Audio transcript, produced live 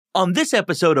On this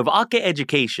episode of Aka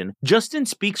Education, Justin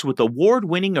speaks with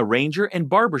award-winning arranger and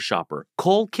barbershopper,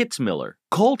 Kohl Kitzmiller.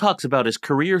 Kohl talks about his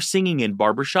career singing in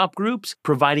barbershop groups,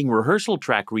 providing rehearsal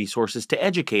track resources to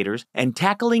educators, and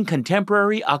tackling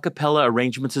contemporary a cappella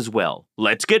arrangements as well.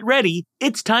 Let's get ready.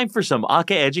 It's time for some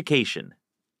Aka Education.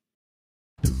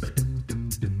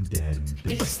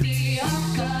 It's the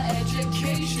Aka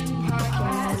Education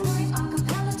Podcast.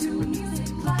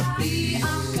 The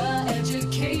Aka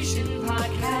Education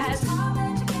Podcast.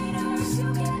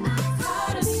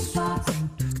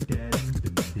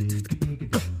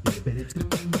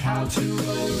 How to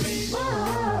arrange.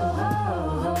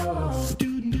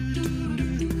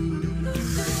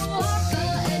 Aka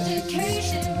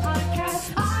Education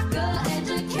Podcast. Aka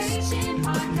Education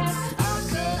Podcast.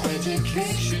 Aka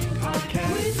Education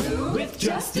Podcast with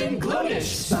Justin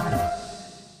Glodish.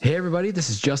 Hey everybody,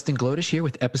 this is Justin Glodish here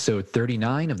with episode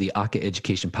 39 of the Aka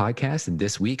Education Podcast, and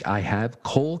this week I have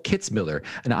Kohl Kitzmiller,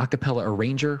 an a cappella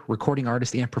arranger, recording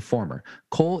artist, and performer.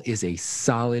 Kohl is a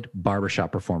solid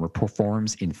barbershop performer,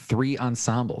 performs in 3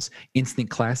 ensembles,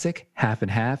 Instant Classic, Half and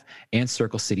Half, and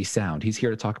Circle City Sound. He's here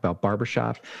to talk about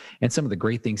barbershop and some of the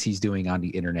great things he's doing on the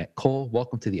internet. Kohl,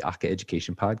 welcome to the Aka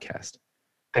Education Podcast.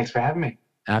 Thanks for having me.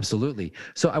 Absolutely.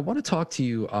 So I want to talk to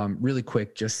you really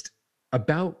quick just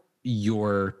about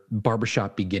your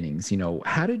barbershop beginnings.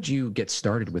 How did you get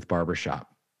started with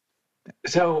barbershop?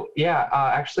 So,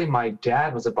 actually my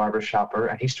dad was a barbershopper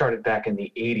and he started back in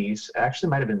the 80s. It actually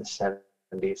might have been the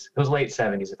 70s. It was late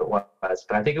 70s if it was, but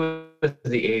I think it was the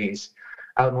 80s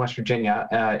out in West Virginia.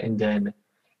 And then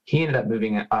he ended up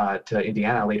moving to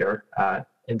Indiana later.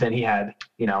 And then he had,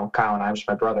 Kyle and I, which is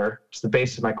my brother. It's the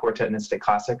bass of my quartet in Instant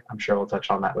Classic. I'm sure we'll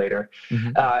touch on that later.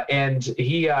 Mm-hmm. And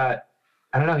he, I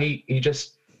don't know,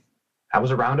 I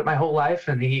was around it my whole life,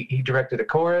 and he directed a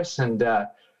chorus, and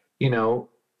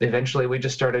eventually we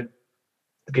just started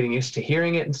getting used to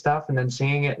hearing it and stuff, and then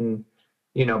singing it. And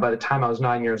by the time I was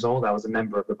 9 years old, I was a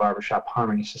member of the Barbershop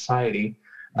Harmony Society.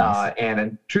 Nice.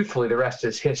 And truthfully, the rest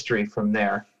is history from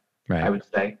there. Right. I would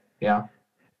say, yeah.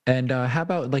 And how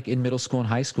about like in middle school and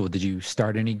high school? Did you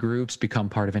start any groups, become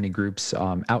part of any groups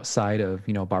outside of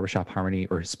Barbershop Harmony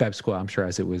or Speb School? I'm sure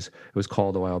as it was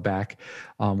called a while back.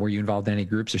 Were you involved in any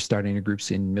groups or started any groups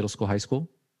in middle school, high school?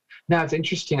 No, it's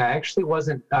interesting. I actually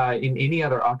wasn't in any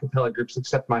other a cappella groups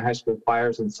except my high school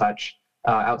choirs and such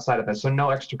outside of that. So no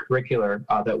extracurricular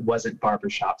that wasn't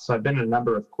barbershop. So I've been in a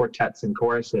number of quartets and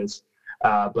choruses,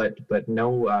 but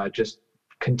no just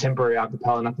contemporary a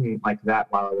cappella, nothing like that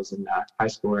while I was in high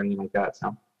school or anything like that.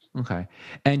 So. Okay.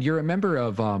 And you're a member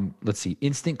of,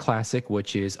 Instant Classic,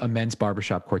 which is a men's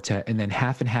barbershop quartet, and then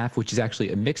Half and Half, which is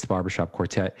actually a mixed barbershop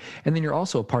quartet. And then you're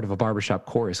also a part of a barbershop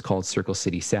chorus called Circle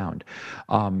City Sound.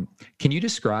 Can you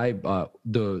describe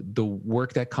the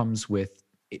work that comes with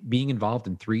being involved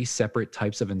in 3 separate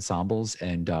types of ensembles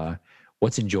and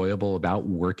what's enjoyable about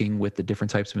working with the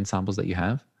different types of ensembles that you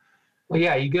have? Well,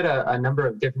 yeah, you get a number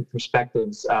of different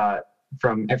perspectives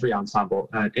from every ensemble.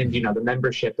 And, the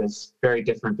membership is very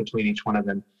different between each one of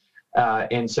them.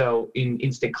 And so in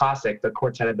Instant Classic, the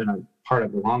quartet I've been a part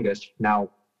of the longest, now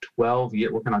 12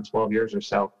 years, working on 12 years or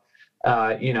so.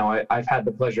 I've had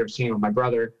the pleasure of singing with my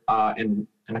brother and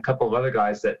a couple of other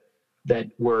guys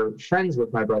that were friends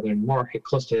with my brother and more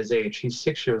close to his age. He's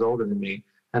 6 years older than me.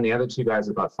 And the other 2 guys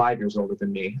are about 5 years older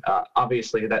than me.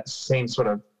 Obviously, that same sort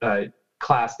of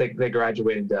class, they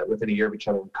graduated within a year of each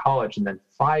other in college, and then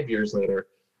 5 years later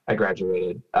I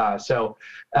graduated. But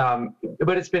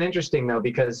it's been interesting though,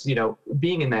 because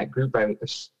being in that group, I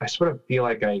sort of feel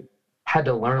like I had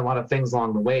to learn a lot of things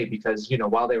along the way, because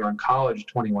while they were in college,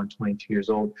 21, 22 years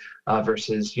old,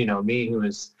 versus me, who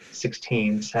was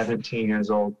 16, 17 years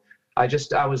old, I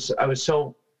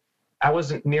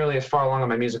wasn't nearly as far along on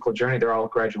my musical journey. They're all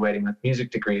graduating with music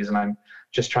degrees, and I'm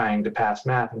just trying to pass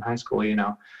math in high school,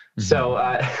 Mm-hmm. So,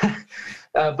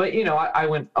 but I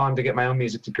went on to get my own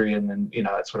music degree, and then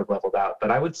that sort of leveled out.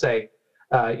 But I would say,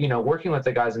 working with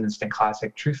the guys in Instant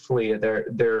Classic, truthfully,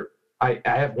 I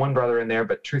have one brother in there,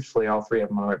 but truthfully, all 3 of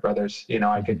them are my brothers.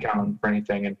 I could count on them for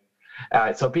anything,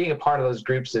 and so being a part of those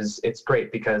groups it's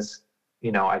great because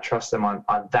I trust them on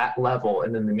that level,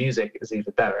 and then the music is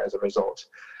even better as a result.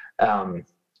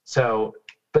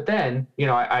 But then,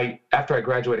 after I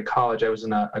graduated college, I was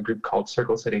in a group called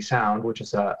Circle City Sound, which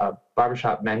is a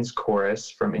barbershop men's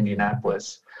chorus from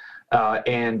Indianapolis.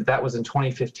 And that was in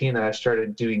 2015 that I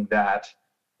started doing that.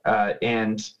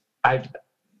 And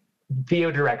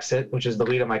Theo directs it, which is the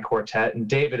lead of my quartet, and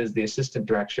David is the assistant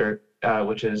director,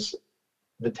 which is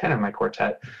the tenor of my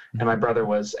quartet. And my brother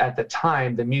was, at the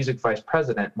time, the music vice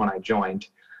president when I joined.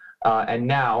 And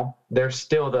now they're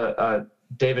still the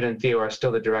David and Theo are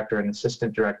still the director and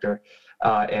assistant director,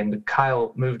 and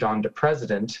Kyle moved on to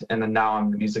president, and then now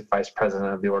I'm the music vice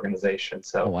president of the organization.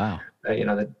 So, Oh, wow.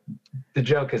 The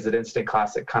joke is that Instant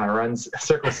Classic kind of runs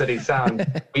Circle City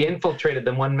Sound. We infiltrated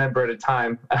them one member at a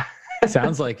time.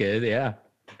 Sounds like it. Yeah.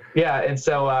 Yeah, and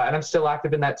so and I'm still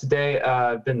active in that today.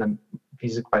 I've been the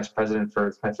music vice president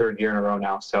for my third year in a row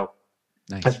now, so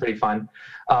Nice. that's pretty fun.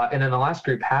 And then the last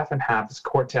group, Half and Half, is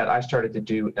quartet. I started to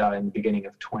do in the beginning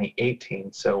of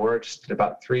 2018, so we're just at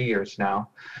about 3 years now,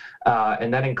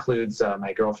 and that includes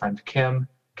my girlfriend Kim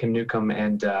Newcomb,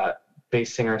 and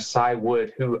bass singer Cy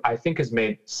Wood, who I think has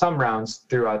made some rounds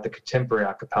throughout the contemporary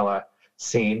a cappella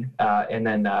scene, and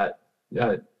then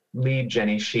lead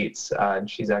Jenny Sheets, and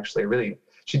she's actually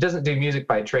she doesn't do music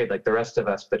by trade like the rest of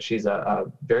us, but she's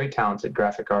a very talented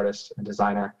graphic artist and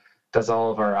designer, does all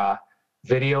of our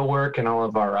video work and all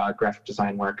of our graphic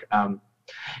design work. And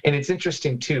it's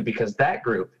interesting too, because that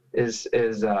group is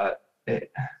a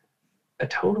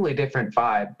totally different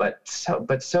vibe, but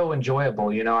so enjoyable.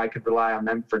 I could rely on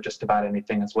them for just about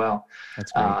anything as well.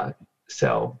 That's great.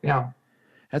 So, yeah.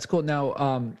 That's cool.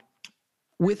 Now,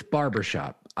 with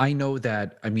Barbershop, I know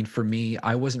that, for me,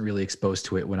 I wasn't really exposed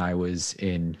to it when I was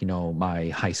in, my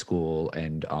high school,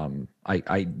 and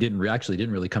I didn't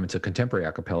really come into contemporary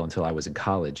a cappella until I was in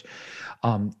college.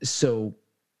 So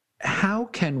how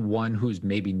can one who's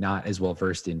maybe not as well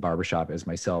versed in barbershop as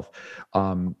myself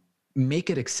make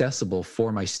it accessible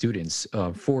for my students,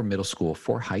 for middle school,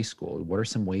 for high school? What are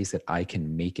some ways that I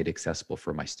can make it accessible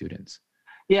for my students?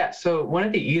 Yeah, so one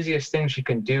of the easiest things you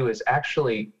can do is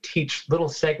actually teach little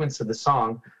segments of the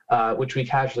song, which we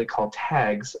casually call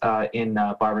tags in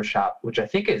barbershop, which I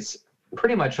think is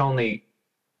pretty much only,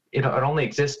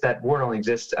 that word only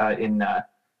exists in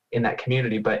that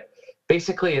community. But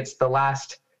basically it's the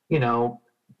last, 4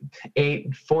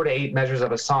 to 8 measures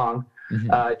of a song,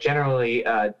 generally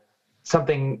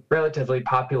something relatively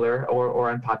popular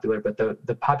or unpopular, but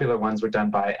the popular ones were done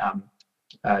by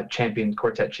champions,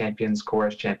 quartet champions,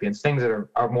 chorus champions, things that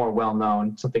are more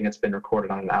well-known, something that's been recorded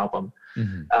on an album.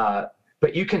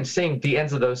 But you can sing the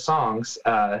ends of those songs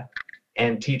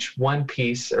and teach one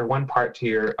piece or one part to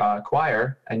your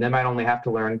choir, and they might only have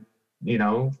to learn,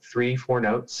 3-4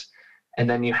 notes. And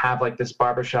then you have like this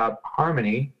barbershop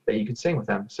harmony that you can sing with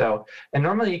them. So, and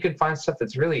normally you can find stuff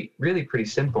that's really, really pretty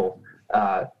simple.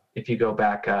 If you go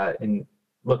back and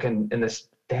look in this,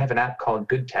 they have an app called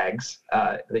Good Tags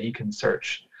that you can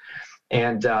search.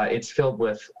 And it's filled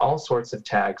with all sorts of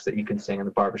tags that you can sing in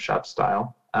the barbershop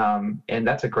style. And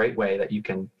that's a great way that you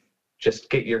can just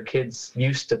get your kids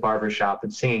used to barbershop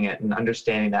and singing it and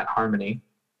understanding that harmony.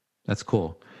 That's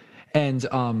cool. And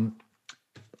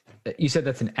you said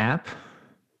that's an app?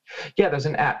 Yeah, there's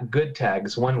an app, Good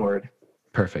Tags, one word.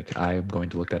 Perfect. I'm going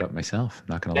to look that up myself.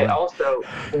 Not going to lie. And also,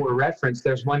 for reference,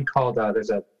 there's one called,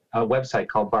 there's a website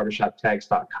called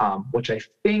barbershoptags.com, which I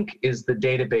think is the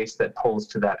database that pulls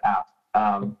to that app.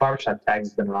 Barbershop Tags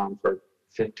has been around for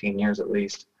 15 years at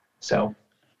least. So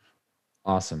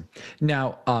awesome.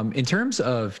 Now, in terms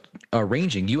of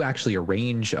arranging, you actually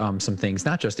arrange some things,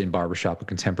 not just in barbershop, but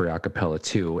contemporary a cappella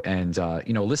too. And,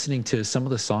 listening to some of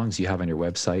the songs you have on your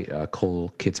website,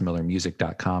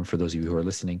 KohlKitzmillermusic.com, for those of you who are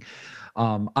listening,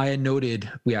 I had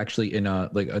noted we actually in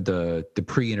the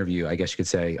pre-interview, I guess you could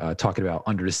say, talking about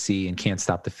Under the Sea and Can't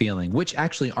Stop the Feeling, which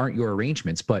actually aren't your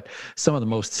arrangements, but some of the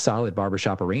most solid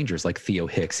barbershop arrangers like Theo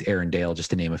Hicks, Aaron Dale, just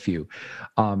to name a few.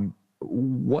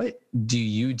 What do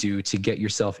you do to get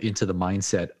yourself into the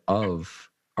mindset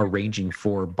of arranging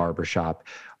for barbershop?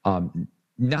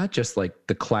 Not just like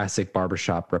the classic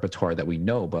barbershop repertoire that we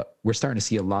know, but we're starting to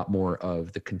see a lot more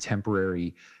of the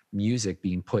contemporary music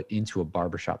being put into a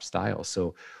barbershop style.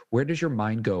 So where does your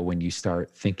mind go when you start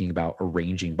thinking about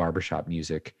arranging barbershop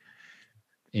music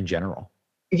in general?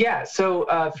 Yeah,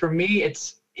 so for me,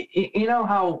 it's,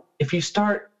 how if you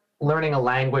start learning a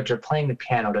language or playing the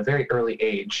piano at a very early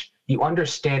age, you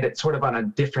understand it sort of on a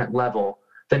different level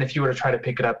than if you were to try to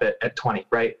pick it up at 20,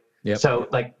 right? Yep. So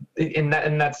like,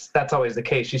 that's always the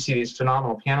case. You see these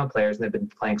phenomenal piano players, and they've been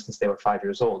playing since they were 5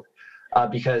 years old.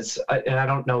 Because, and I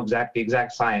don't know the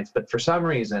exact science, but for some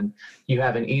reason, you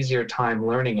have an easier time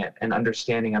learning it and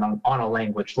understanding it on a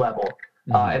language level.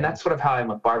 And that's sort of how I'm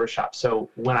with barbershop. So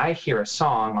when I hear a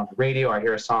song on the radio, or I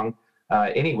hear a song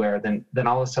anywhere, then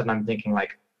all of a sudden I'm thinking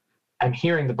like, I'm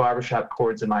hearing the barbershop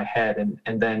chords in my head.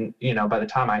 And then, by the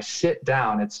time I sit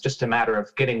down, it's just a matter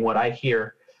of getting what I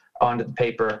hear onto the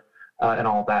paper and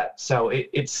all that. So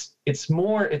it's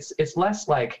less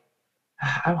like,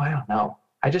 I don't know.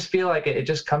 I just feel like it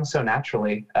just comes so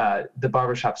naturally, the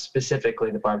barbershop,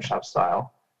 specifically the barbershop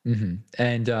style.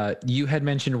 And you had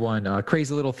mentioned one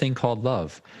Crazy Little Thing Called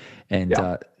Love. And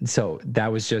Yeah. so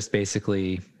that was just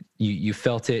basically you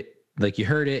felt it, like you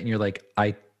heard it and you're like,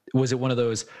 was it one of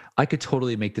those, I could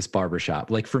totally make this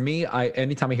barbershop. Like for me,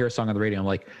 anytime I hear a song on the radio, I'm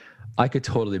like, I could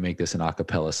totally make this an a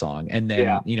cappella song. And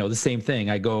then, Yeah. the same thing,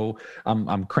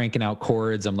 I'm cranking out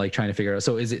chords. I'm like trying to figure out.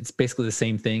 So it's basically the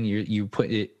same thing. You put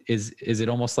it, is it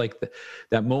almost like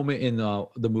that moment in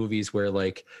the movies where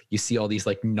like you see all these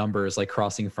like numbers like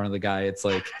crossing in front of the guy. It's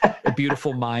like a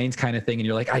beautiful mind kind of thing. And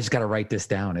you're like, I just got to write this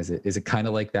down. Is it kind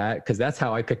of like that? Cause that's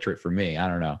how I picture it for me. I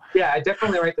don't know. Yeah, I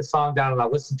definitely write the song down and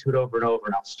I'll listen to it over and over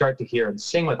and I'll start to hear and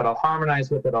sing with it. I'll harmonize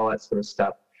with it, all that sort of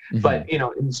stuff. Mhm. But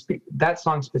that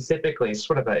song specifically is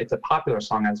it's a popular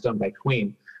song that's done by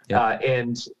Queen,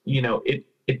 and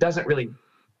it doesn't really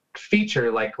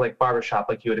feature like barbershop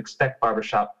like you would expect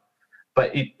barbershop,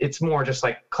 but it's more just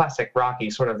like classic Rocky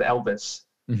sort of Elvis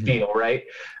feel, right?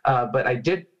 But I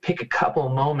did pick a couple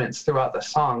moments throughout the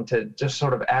song to just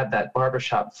sort of add that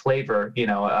barbershop flavor,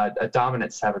 a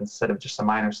dominant seven instead of just a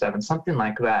minor seven, something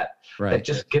like that. Right. That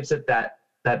just gives it that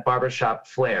barbershop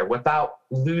flair without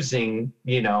losing,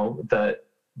 the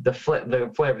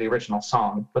flavor of the original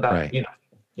song. Without, Right.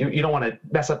 You don't want to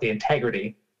mess up the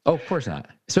integrity. Oh, of course not.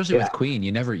 Especially Yeah. with Queen,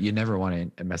 you never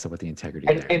want to mess up with the integrity.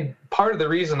 And part of the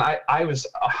reason I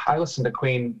listened to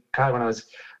Queen, God,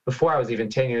 before I was even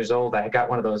 10 years old, I got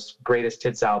one of those greatest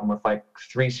hits album with like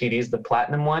 3 CDs, the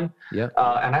platinum one. Yep.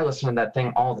 And I listened to that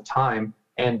thing all the time.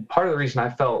 And part of the reason I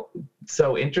felt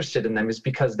so interested in them is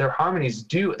because their harmonies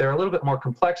they're a little bit more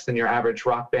complex than your average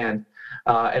rock band.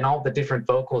 And all the different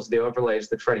vocals, the overlays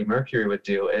that Freddie Mercury would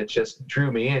do, it just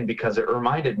drew me in because it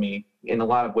reminded me in a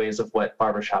lot of ways of what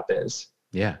barbershop is.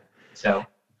 Yeah. So.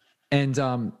 And,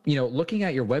 looking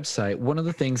at your website, one of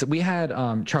the things that we had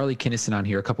Charlie Kinnison on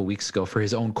here a couple weeks ago for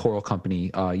his own choral company,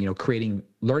 creating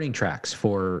learning tracks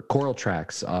for choral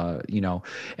tracks,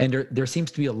 and there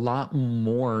seems to be a lot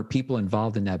more people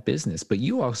involved in that business. But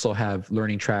you also have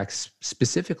learning tracks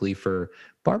specifically for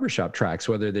barbershop tracks,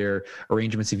 whether they're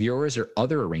arrangements of yours or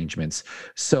other arrangements.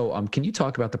 So can you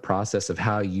talk about the process of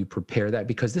how you prepare that?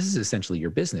 Because this is essentially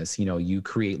your business. You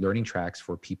create learning tracks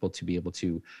for people to be able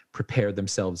to prepare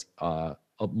themselves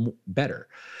better.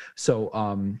 So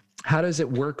how does it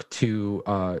work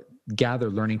to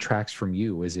gather learning tracks from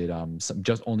you? Is it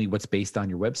just only what's based on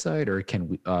your website, or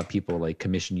can people like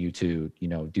commission you to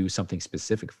do something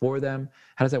specific for them?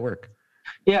 How does that work?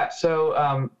 Yeah,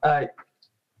 so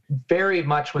very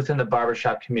much within the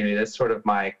barbershop community.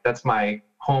 That's my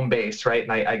home base, right?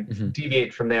 And I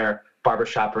deviate from there.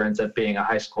 Barbershopper ends up being a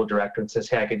high school director and says,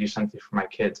 hey, I could do something for my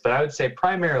kids. But I would say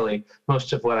primarily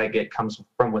most of what I get comes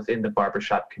from within the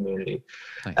barbershop community.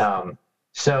 Nice.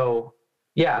 So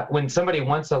yeah, when somebody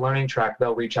wants a learning track,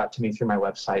 they'll reach out to me through my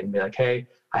website and be like, hey,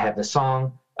 I have this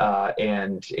song.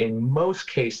 And in most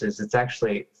cases, it's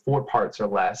actually 4 parts or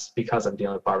less because I'm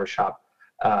dealing with barbershop.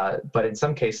 But in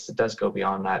some cases, it does go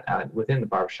beyond that within the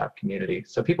barbershop community.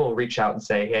 So people will reach out and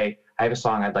say, hey, I have a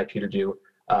song I'd like you to do.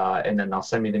 And then they'll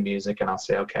send me the music and I'll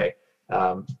say, okay,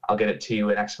 I'll get it to you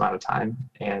in X amount of time.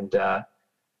 And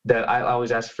that I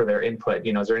always ask for their input.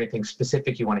 Is there anything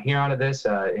specific you want to hear out of this?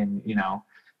 And,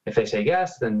 if they say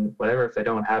yes, then whatever. If they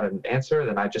don't have an answer,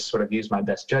 then I just sort of use my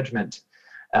best judgment.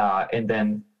 And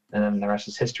then the rest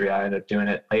is history. I end up doing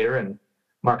it later and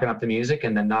marking up the music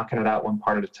and then knocking it out one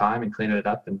part at a time and cleaning it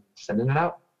up and sending it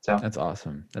out. So That's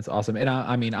awesome. And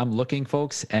I'm looking,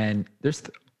 folks, and there's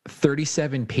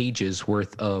 37 pages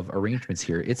worth of arrangements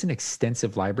here. It's an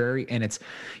extensive library, and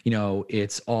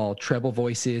it's all treble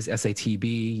voices,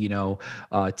 SATB,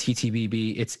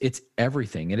 TTBB. It's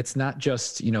everything. And it's not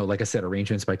just, like I said,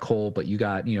 arrangements by Kohl, but you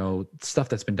got, stuff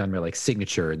that's been done by like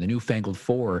Signature and the Newfangled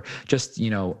Four, just,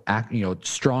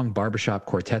 strong barbershop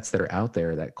quartets that are out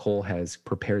there that Kohl has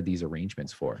prepared these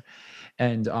arrangements for.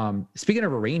 And speaking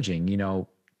of arranging,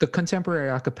 the contemporary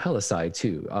a cappella side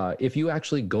too. If you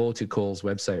actually go to Kohl's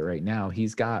website right now,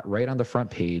 he's got right on the front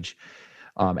page,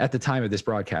 at the time of this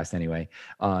broadcast anyway,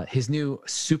 his new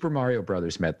Super Mario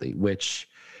Brothers medley, which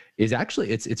is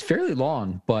actually, it's fairly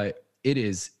long, but it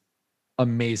is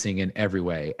amazing in every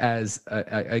way. As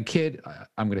a kid,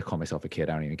 I'm going to call myself a kid.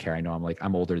 I don't even care. I know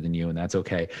I'm older than you, and that's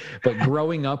okay. But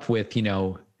growing up with,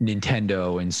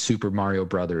 Nintendo and Super Mario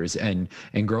Brothers and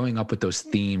growing up with those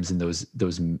themes and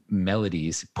those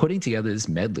melodies, putting together this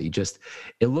medley,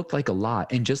 it looked like a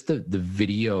lot. And just the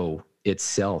video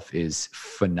itself is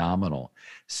phenomenal.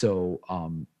 So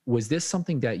was this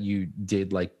something that you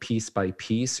did like piece by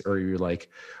piece, or you're like,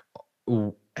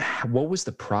 what was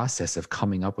the process of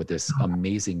coming up with this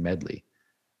amazing medley?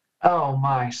 Oh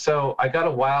my! So I got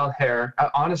a wild hair.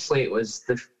 Honestly, it was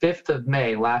the 5th of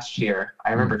May last year.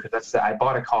 I remember because I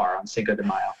bought a car on Cinco de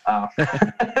Mayo,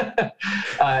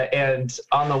 and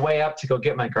on the way up to go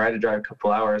get my car, I had to drive a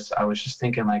couple hours. I was just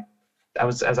thinking, like,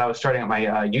 as I was starting up my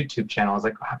YouTube channel, I was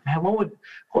like, "Oh, man, what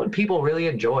would people really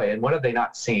enjoy, and what have they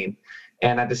not seen?"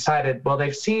 And I decided, well,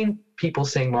 they've seen people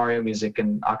sing Mario music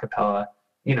and a cappella,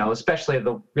 especially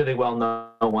the really well-known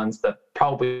ones that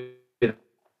probably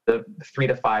the 3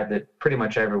 to 5 that pretty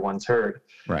much everyone's heard.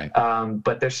 Right.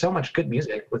 But there's so much good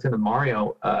music within the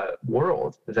Mario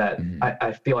world that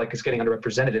I feel like is getting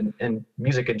underrepresented in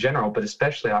music in general, but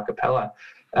especially a cappella.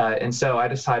 And so I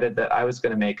decided that I was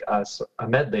going to make a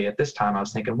medley. At this time, I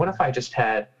was thinking, what if I just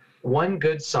had one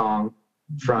good song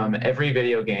from every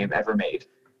video game ever made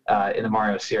in the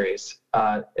Mario series?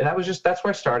 And that's where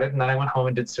I started. And then I went home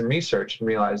and did some research and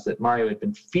realized that Mario had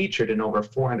been featured in over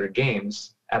 400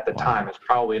 games at the time. It's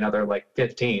probably another like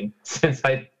 15 since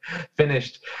I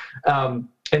finished.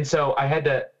 And so I had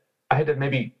to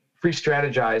maybe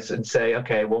re-strategize and say,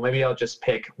 okay, well, maybe I'll just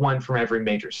pick one from every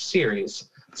major series.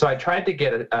 So I tried to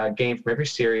get a game from every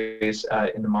series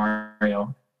in the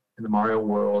Mario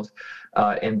world,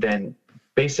 and then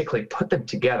basically put them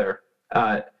together.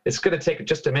 It's going to take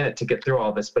just a minute to get through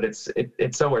all this, but it's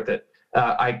so worth it.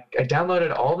 I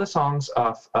downloaded all the songs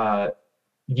off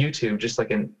YouTube, just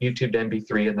like in YouTube to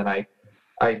MP3, and then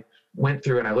I went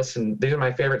through and I listened. These are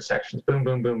my favorite sections. Boom,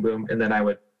 boom, boom, boom, and then I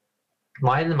would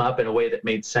line them up in a way that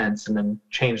made sense, and then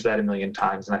change that a million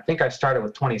times. And I think I started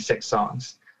with 26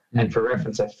 songs, and for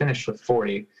reference, I finished with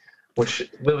 40, which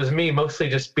was me mostly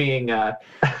just being a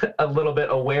little bit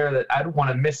aware that I don't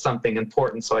want to miss something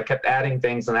important. So I kept adding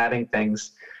things and adding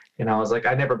things. I was like,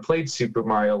 I never played Super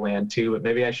Mario Land 2, but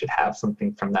maybe I should have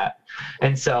something from that.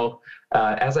 And so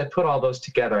as I put all those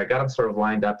together, I got them sort of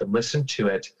lined up and listened to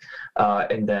it.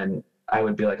 And then I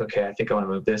would be like, okay, I think I want to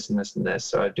move this and this and this.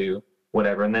 So I'd do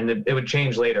whatever. And then it would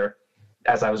change later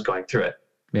as I was going through it.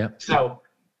 Yeah. So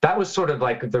that was sort of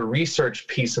like the research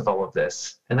piece of all of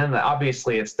this. And then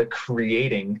obviously it's the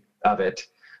creating of it.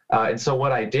 And so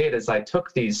what I did is I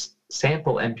took these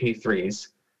sample MP3s,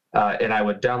 and I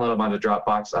would download them onto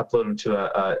Dropbox, upload them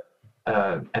to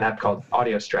an app called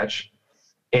Audio Stretch,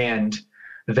 and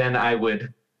then I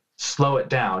would slow it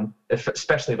down,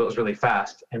 especially if it was really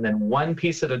fast. And then one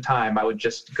piece at a time, I would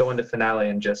just go into Finale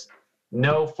and just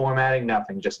no formatting,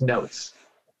 nothing, just notes,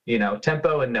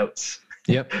 tempo and notes.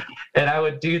 Yep. And I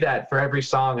would do that for every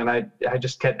song, and I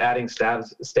just kept adding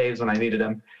staves when I needed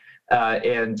them.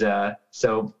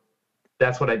 So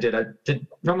that's what I did. I did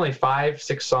normally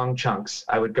 5-6 song chunks.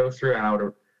 I would go through and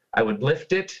I would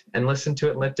lift it and listen to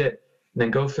it, lift it, and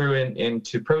then go through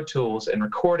into Pro Tools and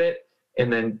record it,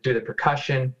 and then do the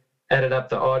percussion, edit up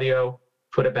the audio,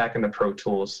 put it back into Pro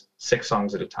Tools, 6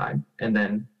 songs at a time. And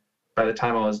then by the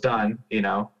time I was done,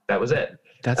 that was it.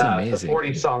 That's amazing.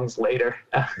 40 songs later.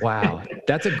 Wow.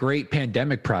 That's a great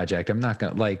pandemic project. I'm not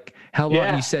going to how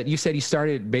long you said you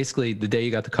started basically the day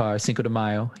you got the car, Cinco de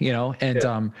Mayo,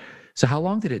 and so how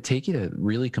long did it take you to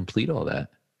really complete all that?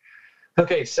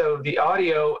 Okay, so the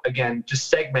audio, again, just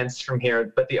segments from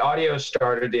here, but the audio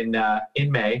started in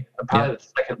May, probably the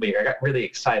second week. I got really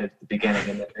excited at the beginning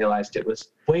and then realized it was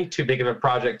way too big of a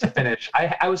project to finish.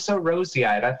 I was so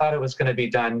rosy-eyed. I thought it was going to be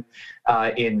done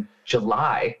in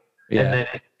July, and then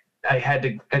I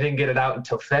didn't get it out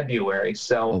until February.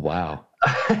 So, oh, wow.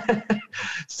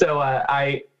 So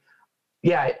I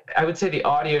would say the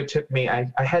audio took me, I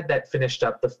had that finished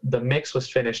up. The mix was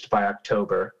finished by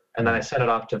October. And then I sent it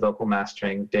off to Vocal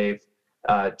Mastering, Dave,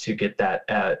 to get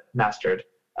that mastered.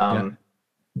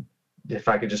 If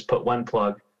I could just put one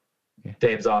plug,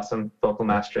 Dave's awesome, Vocal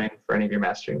Mastering, for any of your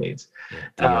mastering needs.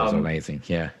 That was amazing,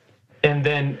 yeah. And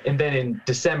then in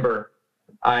December,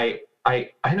 I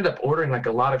ended up ordering like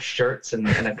a lot of shirts and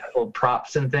a couple of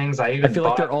props and things. I feel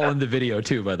like they're all in the video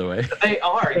too, by the way. They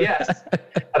are, yes.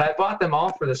 And I bought them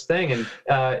all for this thing, and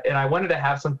I wanted to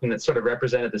have something that sort of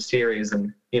represented the series.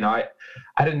 And I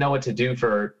didn't know what to do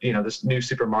for this new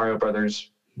Super Mario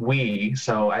Brothers Wii,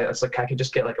 so I was like, I could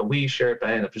just get like a Wii shirt, but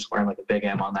I ended up just wearing like a big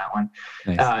M on that one.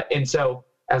 Nice. And so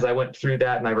as I went through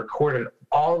that and I recorded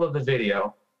all of the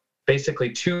video,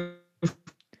 basically 2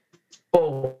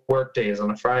 full work days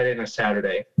on a Friday and a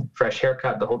Saturday, fresh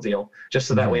haircut, the whole deal, just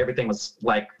so that way everything was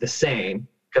like the same,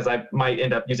 because I might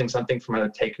end up using something from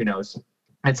another take, who knows.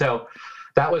 And so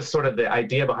that was sort of the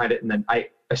idea behind it. And then I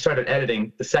started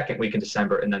editing the second week in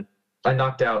December, and then I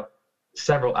knocked out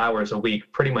several hours a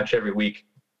week, pretty much every week,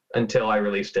 until I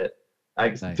released it.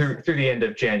 Nice. through the end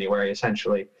of January,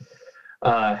 essentially.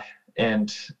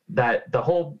 And that the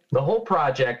whole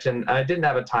project, and I didn't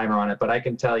have a timer on it, but I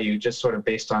can tell you, just sort of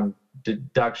based on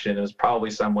deduction, it was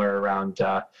probably somewhere around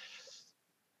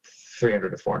 300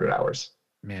 to 400 hours.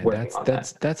 Man, Working on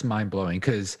that. that's mind blowing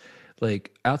because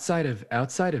like outside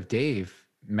of Dave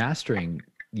mastering,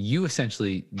 you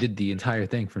essentially did the entire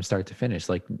thing from start to finish,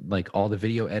 like all the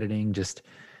video editing, just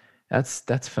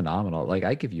that's phenomenal. Like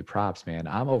I give you props, man.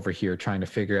 I'm over here trying to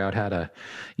figure out how to,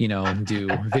 do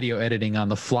video editing on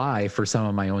the fly for some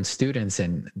of my own students,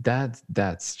 and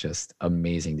that's just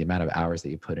amazing, the amount of hours that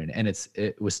you put in, and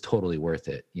it was totally worth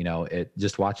it. It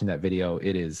just watching that video,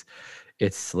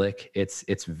 it's slick,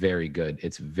 it's very good,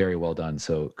 it's very well done.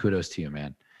 So kudos to you,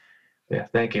 man. Yeah,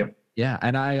 thank you. Yeah,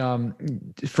 and I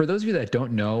for those of you that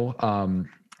don't know,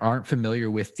 aren't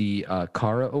familiar with the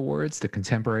CARA Awards, the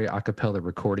Contemporary Acapella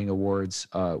Recording Awards,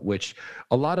 which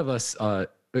a lot of us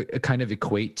kind of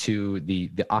equate to the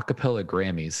acapella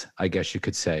Grammys, I guess you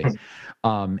could say.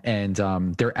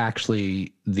 They're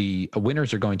actually, the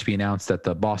winners are going to be announced at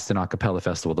the Boston Acapella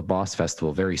Festival, the Boss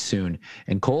Festival, very soon.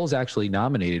 And Kohl's actually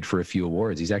nominated for a few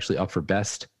awards. He's actually up for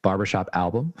Best Barbershop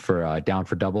Album for Down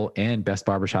for Double and Best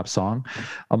Barbershop Song,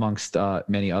 amongst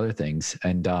many other things.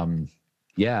 And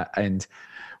yeah, and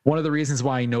one of the reasons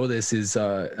why I know this is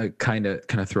kind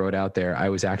of throw it out there. I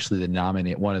was actually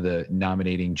one of the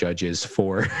nominating judges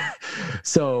for.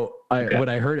 So when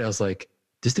I heard it, I was like,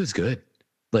 this dude's good.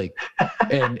 Like,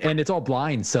 and it's all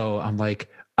blind. So I'm like,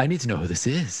 I need to know who this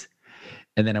is.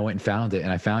 And then I went and found it,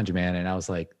 and I found you, man. And I was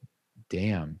like,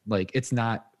 damn, like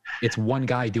it's one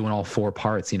guy doing all four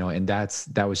parts, and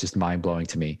that was just mind blowing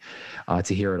to me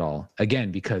to hear it all.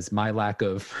 Again, because my lack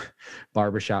of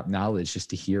barbershop knowledge, just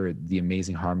to hear the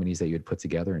amazing harmonies that you had put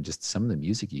together and just some of the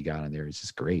music you got on there is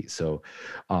just great. So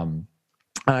I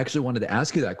actually wanted to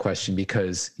ask you that question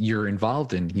because you're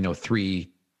involved in, 3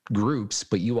 groups,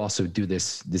 but you also do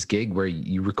this gig where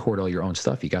you record all your own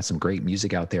stuff. You got some great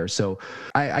music out there. So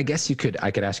I guess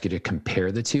I could ask you to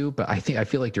compare the two, but I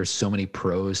feel like there's so many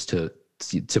pros to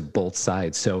both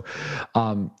sides. So,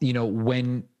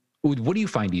 what do you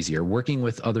find easier, working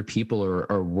with other people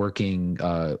or working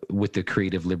with the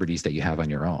creative liberties that you have on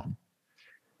your own?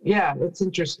 Yeah, it's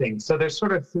interesting. So there's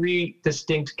sort of 3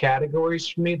 distinct categories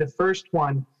for me. The first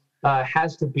one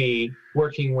has to be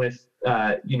working with,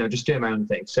 just doing my own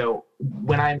thing. So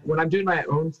when I'm doing my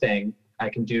own thing, I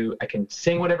can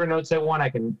sing whatever notes I want. I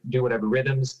can do whatever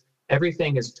rhythms.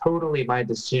 Everything is totally my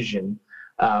decision,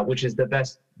 which is the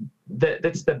best.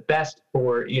 That's the best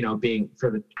for, being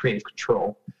for the creative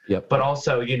control. Yep. But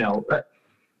also,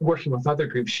 working with other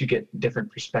groups, you get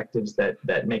different perspectives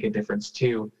that make a difference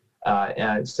too.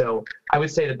 So I would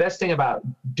say the best thing about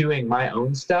doing my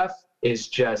own stuff is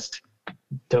just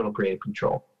total creative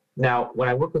control. Now, when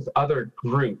I work with other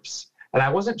groups, and I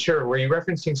wasn't sure, were you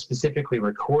referencing specifically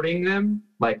recording them,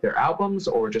 like their albums,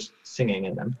 or just singing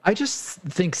in them? I just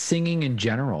think singing in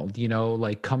general,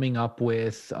 like coming up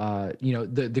with,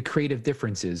 the creative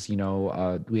differences,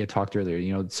 we had talked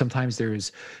earlier, sometimes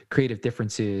there's creative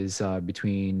differences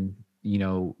between,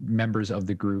 members of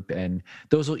the group, and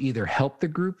those will either help the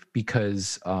group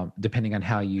because depending on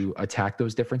how you attack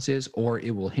those differences, or it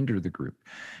will hinder the group,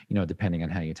 depending on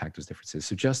how you attack those differences.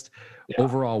 So just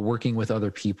overall working with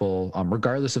other people,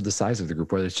 regardless of the size of the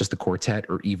group, whether it's just the quartet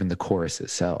or even the chorus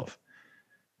itself.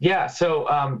 Yeah, so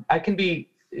I can be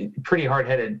pretty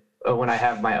hard-headed when I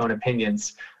have my own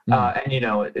opinions.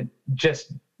 And,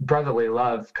 just brotherly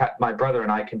love, my brother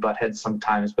and I can butt heads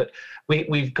sometimes, but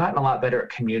we've gotten a lot better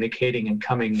at communicating and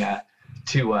coming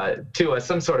to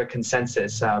some sort of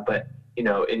consensus. But,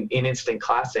 in Instant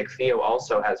Classic, Theo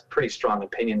also has pretty strong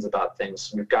opinions about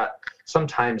things. We've got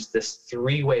sometimes this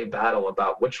 3-way battle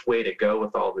about which way to go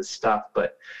with all this stuff.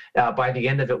 But by the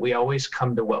end of it, we always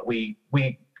come to what we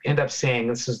end up saying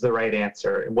this is the right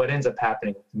answer. And what ends up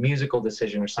happening, musical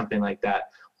decision or something like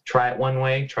that, try it one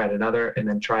way, try it another, and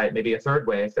then try it maybe a third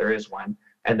way if there is one.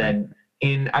 And then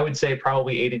I would say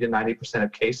probably 80 to 90%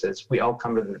 of cases, we all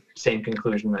come to the same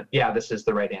conclusion that, yeah, this is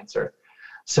the right answer.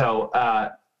 So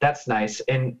that's nice.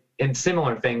 And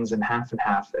similar things in half and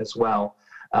half as well,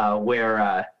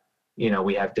 where,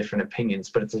 we have different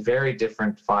opinions, but it's a very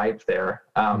different vibe there.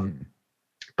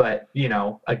 But,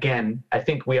 again, I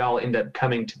think we all end up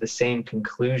coming to the same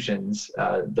conclusions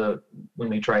when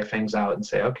we try things out and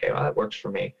say, okay, well, that works for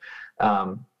me.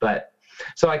 But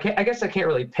so I guess I can't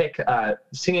really pick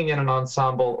singing in an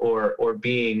ensemble or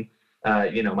being,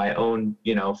 my own,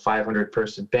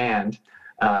 500-person band.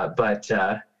 But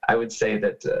I would say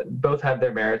that both have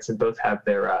their merits and both have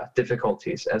their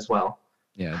difficulties as well.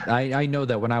 Yeah, I know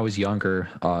that when I was younger,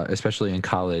 especially in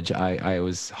college, I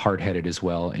was hard-headed as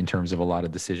well in terms of a lot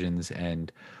of decisions.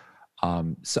 And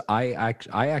so I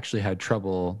actually had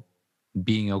trouble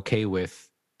being okay with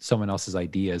someone else's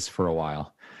ideas for a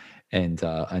while. And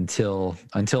until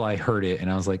I heard it,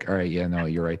 and I was like, all right, yeah, no,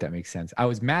 you're right, that makes sense. I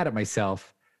was mad at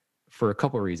myself for a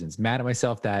couple of reasons. Mad at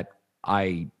myself that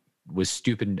I was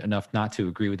stupid enough not to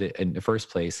agree with it in the first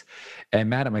place, and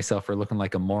mad at myself for looking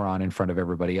like a moron in front of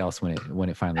everybody else when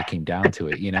it finally came down to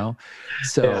it, you know?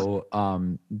 So,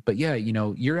 but yeah, you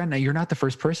know, you're not the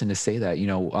first person to say that. You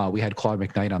know, we had Claude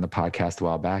McKnight on the podcast a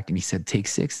while back, and he said, Take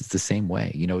Six, it's the same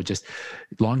way, you know, just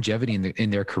longevity in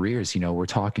their careers. You know, we're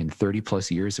talking 30 plus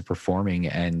years of performing,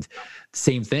 and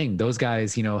same thing. Those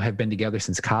guys, you know, have been together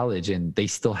since college, and they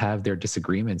still have their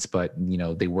disagreements, but you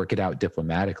know, they work it out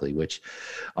diplomatically, which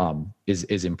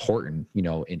is important, you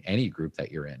know, in any group that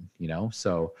you're in, you know?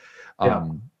 So,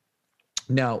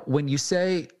 now when you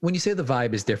say the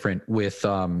vibe is different with,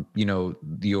 you know,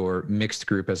 your mixed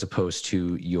group as opposed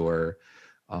to your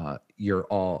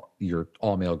all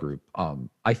male group,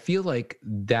 I feel like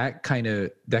that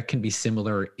can be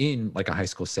similar in like a high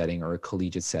school setting or a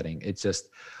collegiate setting. It's just,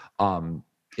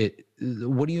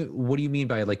 what do you mean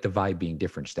by like the vibe being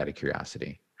different, just out of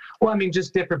curiosity? Well, I mean,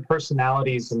 just different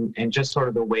personalities and just sort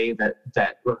of the way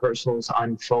that rehearsals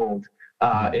unfold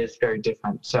is very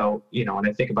different. So, you know, when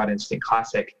I think about Instant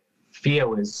Classic,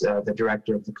 Theo is the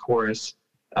director of the chorus,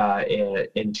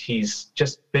 and he's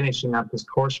just finishing up his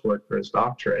coursework for his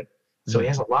doctorate. So he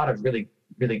has a lot of really,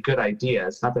 really good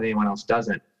ideas. Not that anyone else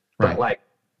doesn't, but like,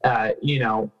 you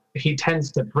know, he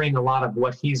tends to bring a lot of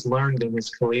what he's learned in his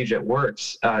collegiate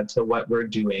works to what we're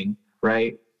doing,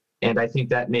 right? And I think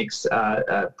that makes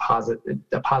a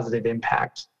positive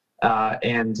impact.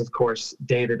 And of course,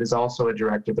 David is also a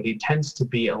director, but he tends to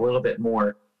be a little bit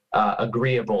more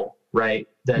agreeable, right,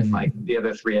 than like the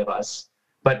other three of us.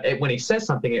 But when he says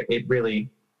something, it really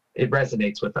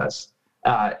resonates with us.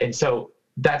 And so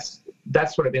that's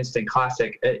sort of Instant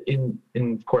Classic. In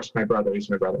of course, my brother, he's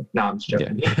my brother. No, I'm just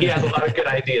joking. Yeah. He has a lot of good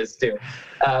ideas too.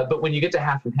 But when you get to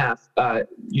half and half,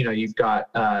 you know, you've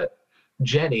got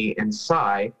Jenny and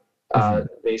Cy,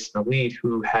 based in the lead,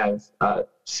 who have a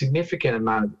significant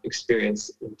amount of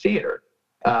experience in theater.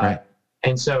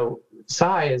 And so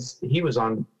Cy he was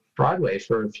on Broadway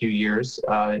for a few years.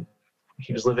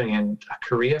 He was living in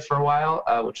Korea for a while,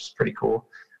 which is pretty cool.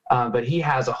 But he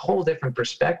has a whole different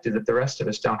perspective that the rest of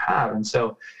us don't have. And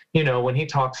so, you know, when he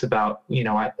talks about, you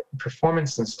know,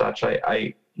 performance and such,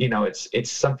 I you know,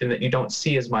 it's something that you don't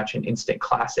see as much in Instant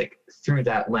Classic through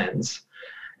that lens.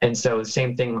 And so the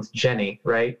same thing with Jenny,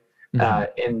 right?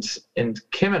 And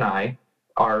Kim and I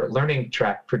are learning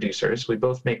track producers. We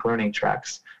both make learning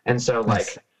tracks. And so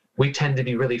like we tend to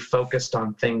be really focused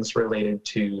on things related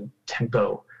to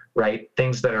tempo, right?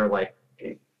 Things that are like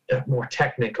more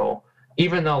technical,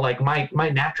 even though like my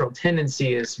natural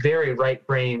tendency is very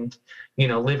right-brained, you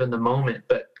know, live in the moment,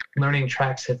 but learning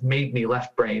tracks have made me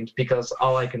left-brained because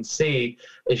all I can see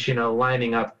is, you know,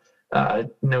 lining up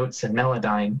notes and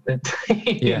melodyne.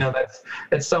 You know,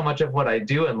 that's so much of what I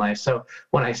do in life. So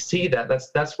when I see that,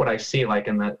 that's what I see, like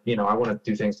in that, you know, I want to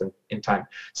do things in time.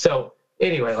 So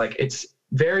anyway, like it's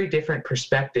very different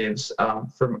perspectives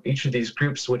from each of these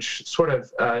groups, which sort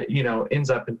of, you know, ends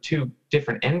up in two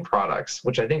different end products,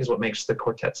 which I think is what makes the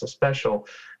quartet so special,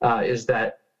 is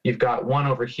that you've got one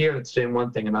over here that's doing one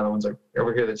thing, another one's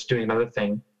over here that's doing another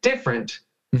thing, different,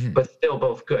 but still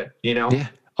both good, you know? Yeah.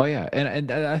 Oh yeah.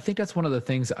 And I think that's one of the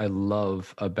things I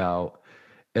love about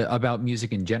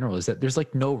music in general, is that there's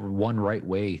like no one right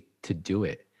way to do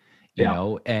it, you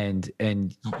know, and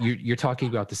you're talking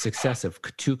about the success of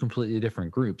two completely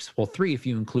different groups. Well, three, if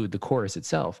you include the chorus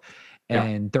itself,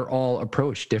 and they're all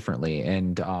approached differently.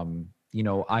 And, you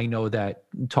know, I know that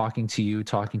talking to you,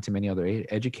 talking to many other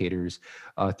educators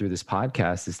through this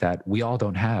podcast, is that we all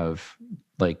don't have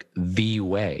like the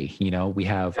way, you know, we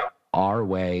have our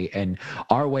way, and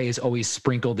our way is always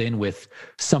sprinkled in with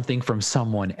something from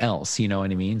someone else, you know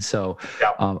what I mean? So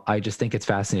I just think it's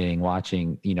fascinating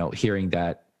watching, you know, hearing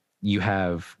that you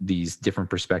have these different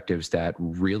perspectives that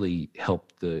really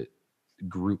help the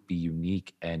group be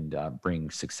unique and bring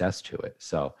success to it.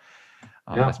 So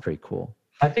that's pretty cool.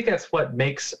 I think that's what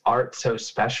makes art so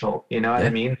special. You know what I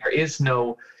mean? There is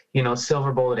no, you know,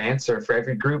 silver bullet answer for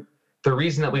every group. The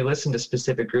reason that we listen to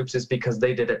specific groups is because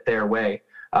they did it their way.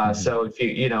 So if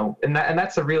you know, and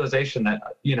that's a realization that,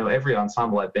 you know, every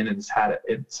ensemble I've been in has had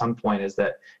at some point, is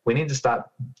that we need to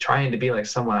stop trying to be like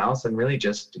someone else and really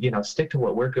just, you know, stick to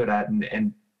what we're good at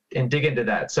and dig into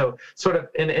that. So sort of,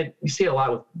 and you see a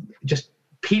lot with just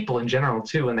people in general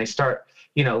too, when they start,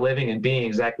 you know, living and being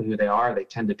exactly who they are, they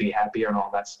tend to be happier and all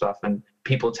that stuff. And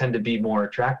people tend to be more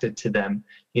attracted to them,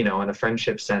 you know, in a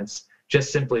friendship sense,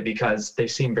 just simply because they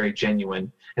seem very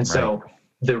genuine. And so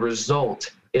the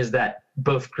result is that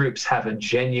both groups have a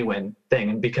genuine thing,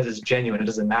 and because it's genuine, it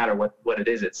doesn't matter what it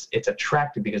is. It's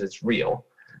attractive because it's real.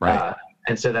 Right.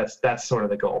 And so that's sort of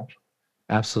the goal.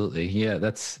 Absolutely. Yeah,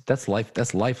 that's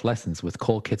life lessons with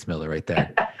Kohl Kitzmiller right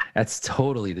there. That's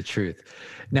totally the truth.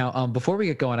 Now, before we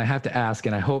get going, I have to ask,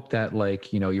 and I hope that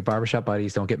your barbershop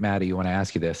buddies don't get mad at you when I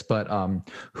ask you this, but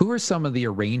who are some of the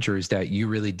arrangers that you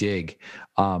really dig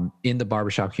in the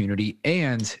barbershop community?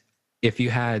 And if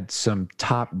you had some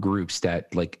top groups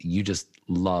that you just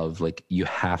love, you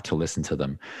have to listen to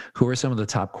them, who are some of the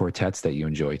top quartets that you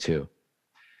enjoy too?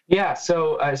 Yeah.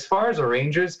 So as far as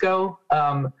arrangers go,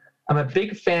 I'm a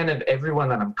big fan of everyone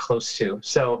that I'm close to.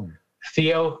 So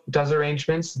Theo does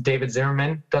arrangements. David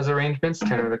Zimmerman does arrangements,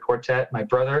 tenor of the quartet. My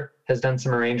brother has done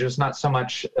some arrangements, not so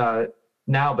much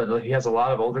now, but he has a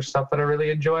lot of older stuff that I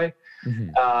really enjoy.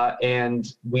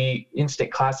 And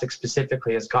Instant Classic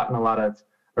specifically has gotten a lot of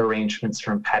arrangements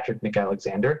from Patrick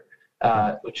McAlexander,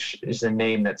 which is a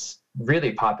name that's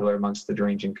really popular amongst the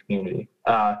deranging community.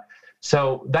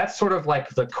 So that's sort of like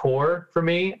the core for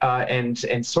me,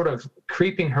 and sort of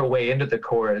creeping her way into the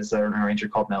core is an arranger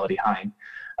called Melody Hine.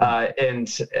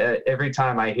 And every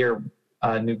time I hear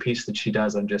a new piece that she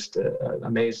does, I'm just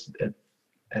amazed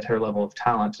at her level of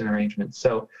talent and arrangement.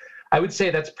 So I would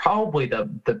say that's probably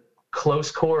the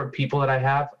close core of people that I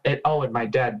have. And my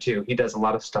dad too. He does a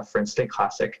lot of stuff for Instant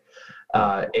Classic,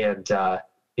 and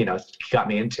he got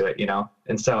me into it,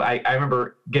 And so I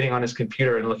remember getting on his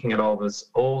computer and looking at all of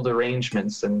his old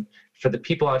arrangements. And for the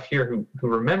people out here who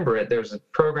remember it, there's a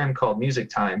program called Music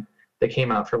Time that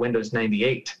came out for Windows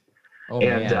 98.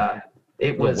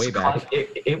 It was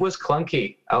it was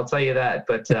clunky, I'll tell you that.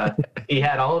 But he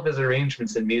had all of his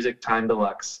arrangements in Music Time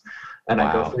Deluxe. And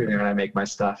I go through there and I make my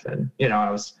stuff. And,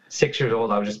 I was 6 years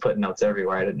old. I was just putting notes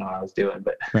everywhere. I didn't know what I was doing.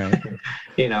 But,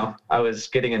 I was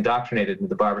getting indoctrinated into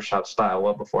the barbershop style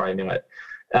well before I knew it.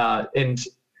 And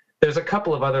there's a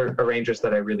couple of other arrangers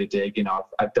that I really dig.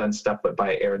 I've done stuff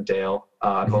by Aaron Dale.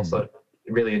 I've also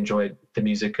really enjoyed the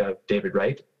music of David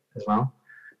Wright as well.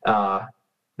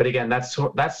 But again, that's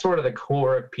sort of the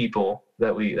core of people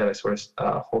that I sort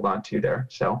of hold on to there.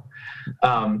 So,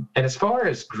 and as far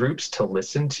as groups to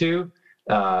listen to,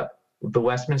 the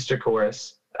Westminster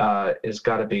Chorus is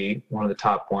got to be one of the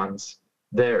top ones.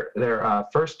 Their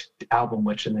first album,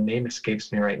 which the name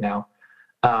escapes me right now,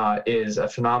 is a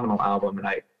phenomenal album, and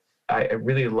I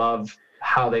really love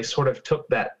how they sort of took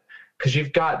that, because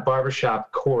you've got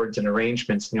barbershop chords and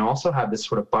arrangements, and you also have this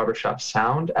sort of barbershop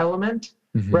sound element.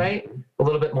 Right? A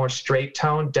little bit more straight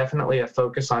tone, definitely a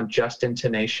focus on just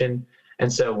intonation. And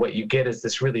so what you get is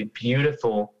this really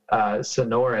beautiful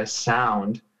sonorous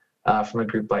sound from a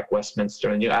group like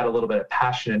Westminster. And you add a little bit of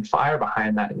passion and fire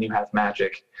behind that, and you have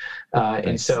magic.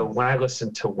 And so when I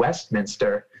listen to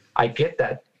Westminster, I get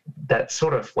that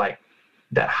sort of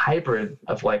that hybrid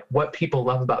of what people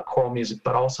love about choral music,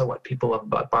 but also what people love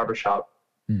about barbershop.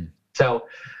 So,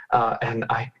 and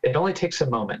it only takes a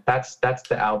moment. That's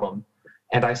the album.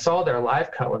 And I saw their live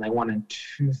cut when they won in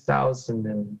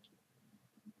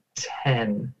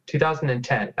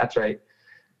 2010. That's right,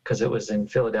 because it was in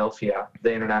Philadelphia,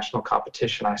 the international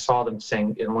competition. I saw them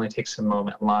sing "It Only Takes a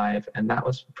Moment" live, and that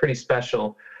was pretty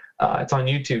special. It's on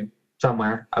YouTube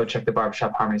somewhere. I would check the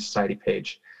Barbershop Harmony Society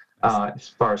page. As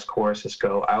far as choruses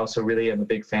go, I also really am a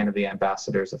big fan of the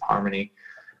Ambassadors of Harmony.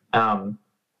 So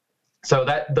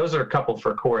those are a couple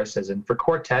for choruses, and for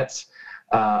quartets.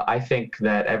 I think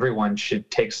that everyone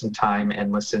should take some time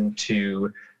and listen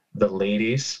to The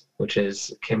Ladies, which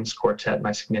is Kim's quartet,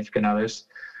 My Significant Others.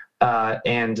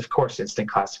 And of course, Instant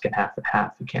Classic and Half and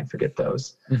Half. You can't forget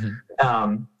those.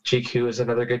 GQ is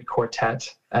another good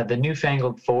quartet. The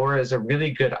Newfangled Four is a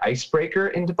really good icebreaker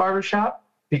into barbershop,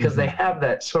 because they have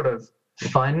that sort of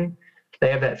fun.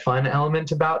 They have that fun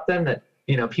element about them that,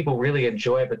 people really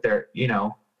enjoy, but they're,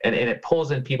 and it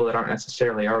pulls in people that aren't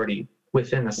necessarily already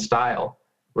within the style.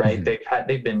 Right.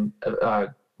 They've been a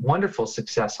wonderful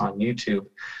success on YouTube.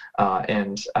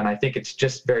 And I think it's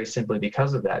just very simply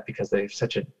because of that, because they have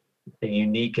such a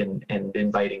unique and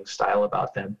inviting style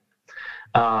about them.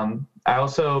 I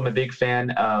also am a big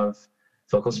fan of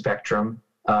Vocal Spectrum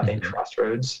and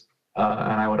Crossroads.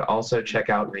 And I would also check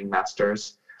out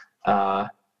Ringmasters. And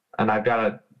I've got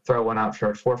to throw one out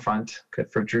for Forefront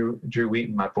for Drew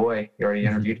Wheaton, my boy. You already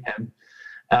interviewed him.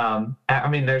 I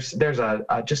mean, there's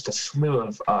just a slew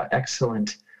of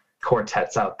excellent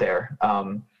quartets out there.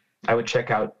 I would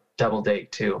check out Double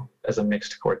Date too as a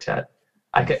mixed quartet.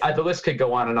 The list could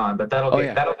go on, but that'll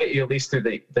get you at least through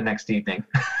the next evening.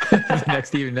 The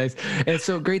next evening, nice. And it's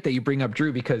so great that you bring up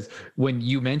Drew, because when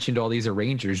you mentioned all these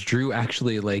arrangers, Drew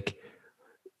actually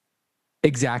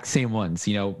exact same ones,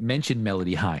 mention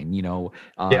Melody Hine,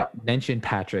 mention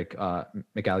Patrick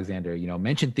McAlexander,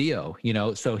 mention Theo,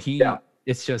 so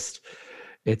it's just,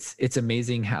 it's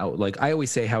amazing how, like, I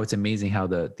always say how it's amazing how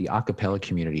the acapella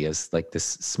community is like this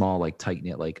small, like tight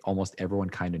knit, like almost everyone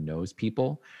kind of knows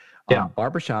people.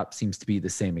 Barbershop seems to be the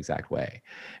same exact way.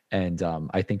 And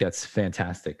I think that's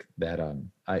fantastic that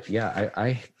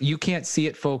you can't see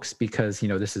it, folks, because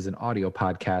this is an audio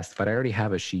podcast, but I already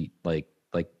have a sheet like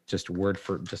just word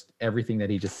for just everything that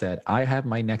he just said. I have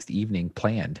my next evening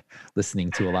planned listening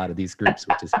to a lot of these groups,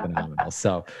 which is phenomenal.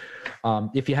 So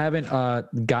if you haven't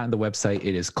gotten the website,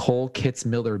 it is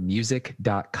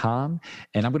KohlKitzmillermusic.com.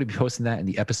 And I'm going to be posting that in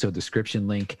the episode description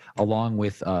link, along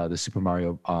with the Super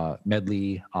Mario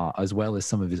medley, as well as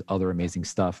some of his other amazing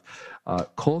stuff.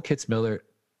 Kohl Kitzmiller,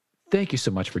 thank you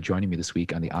so much for joining me this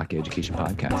week on the Aka Education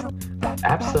Podcast.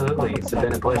 Absolutely. It's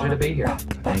been a pleasure to be here.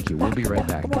 Thank you. We'll be right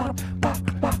back.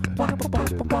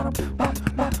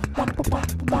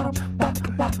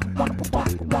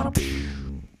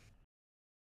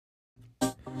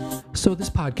 So this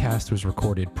podcast was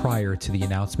recorded prior to the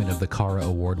announcement of the Cara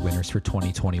Award winners for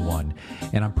 2021,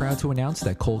 and I'm proud to announce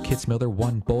that Kohl Kitzmiller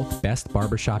won both Best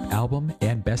Barbershop Album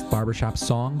and Best Barbershop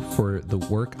Song for the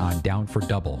work on Down for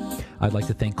Double. I'd like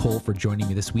to thank Kohl for joining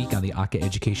me this week on the Aka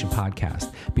Education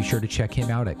Podcast. Be sure to check him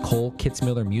out at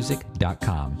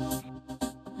KohlKitzmillermusic.com.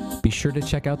 Be sure to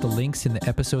check out the links in the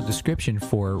episode description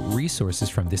for resources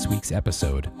from this week's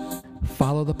episode.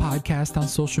 Follow the podcast on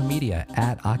social media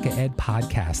at AkaEd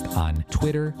Podcast on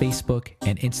Twitter, Facebook,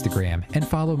 and Instagram, and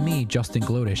follow me, Justin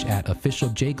Glodish, at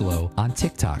OfficialJGlow on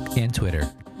TikTok and Twitter.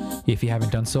 If you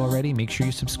haven't done so already, make sure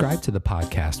you subscribe to the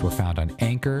podcast. We're found on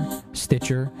Anchor,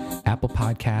 Stitcher, Apple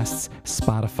Podcasts,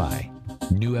 Spotify.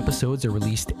 New episodes are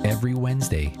released every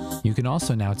Wednesday. You can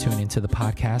also now tune into the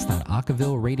podcast on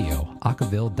Akaville Radio,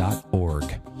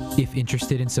 akaville.org. If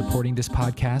interested in supporting this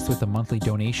podcast with a monthly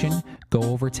donation, go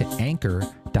over to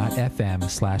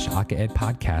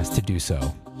anchor.fm/AkaEdPodcast to do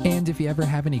so. And if you ever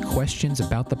have any questions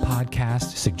about the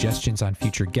podcast, suggestions on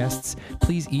future guests,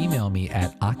 please email me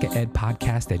at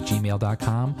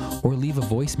akaedpodcast@gmail.com or leave a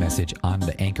voice message on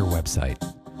the Anchor website.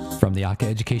 From the Aka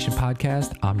Education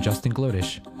Podcast, I'm Justin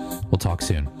Glodish. We'll talk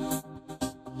soon.